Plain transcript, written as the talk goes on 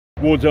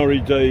War Diary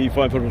Day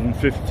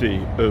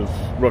 550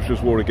 of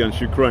Russia's war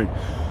against Ukraine.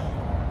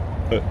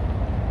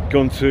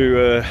 Gone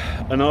to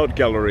an art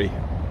gallery,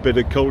 bit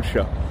of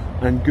culture,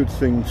 and good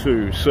thing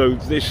too. So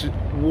this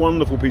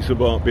wonderful piece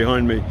of art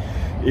behind me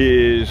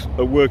is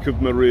a work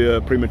of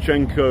Maria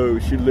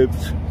Prymachenko. She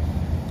lived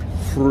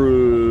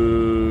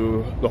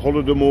through the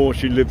Holodomor,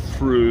 she lived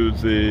through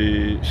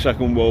the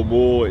Second World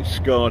War. It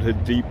scarred her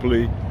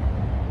deeply.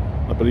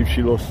 I believe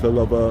she lost her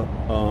lover.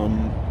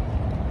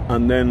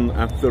 And then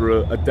after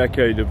a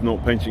decade of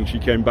not painting, she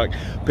came back.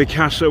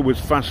 Picasso was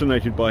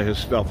fascinated by her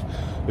stuff.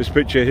 This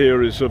picture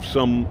here is of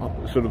some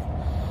sort of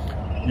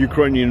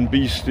Ukrainian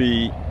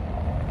beastie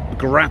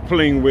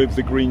grappling with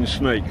the green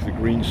snake. The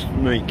green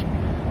snake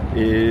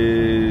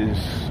is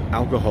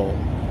alcohol.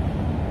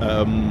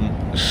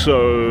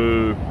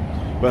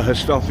 But her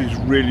stuff is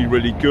really,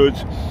 really good.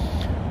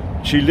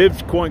 She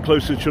lived quite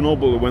close to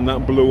Chernobyl. When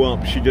that blew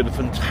up, she did a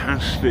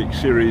fantastic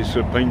series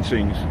of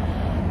paintings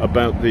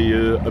about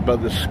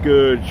the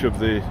scourge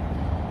of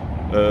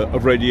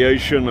of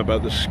radiation,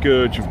 about the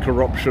scourge of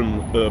corruption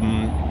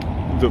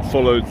that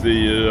followed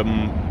the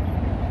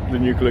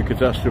nuclear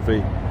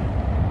catastrophe.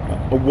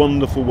 A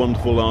wonderful,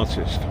 wonderful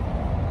artist.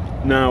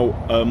 Now,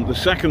 the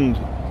second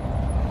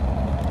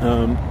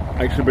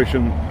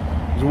exhibition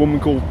is a woman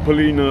called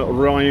Polina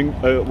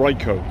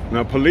Rayko.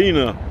 Now,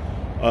 Polina,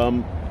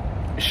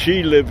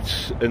 she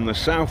lived in the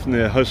south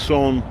near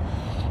Kherson,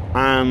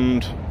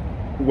 and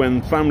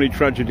when family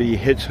tragedy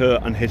hit her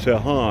and hit her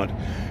hard,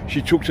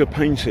 she took to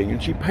painting,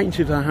 and she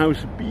painted her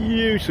house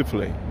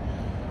beautifully.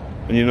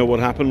 And you know what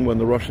happened when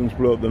the Russians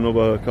blew up the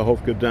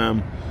Novokakhovka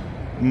Dam?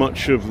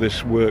 Much of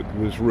this work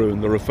was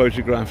ruined. There are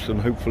photographs, and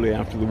hopefully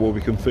after the war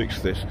we can fix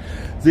this.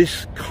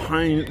 This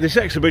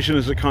exhibition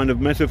is a kind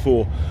of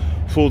metaphor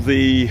for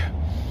the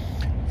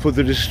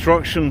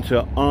destruction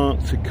to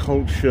art, to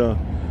culture,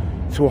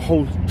 to a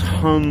whole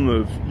ton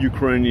of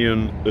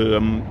Ukrainian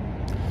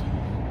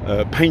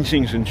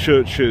paintings in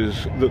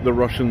churches that the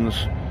Russians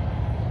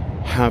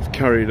have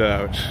carried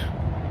out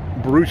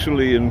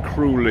brutally and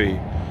cruelly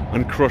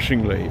and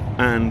crushingly,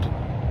 and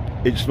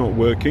it's not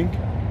working.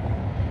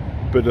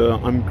 But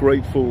I'm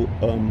grateful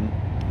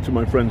to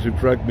my friends who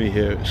dragged me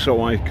here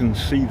so I can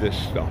see this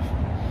stuff.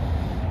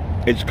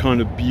 It's kind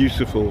of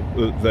beautiful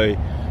that they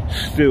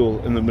still,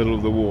 in the middle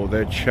of the war,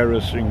 they're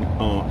cherishing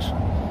art.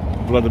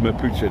 Vladimir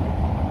Putin,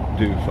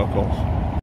 do fuck off.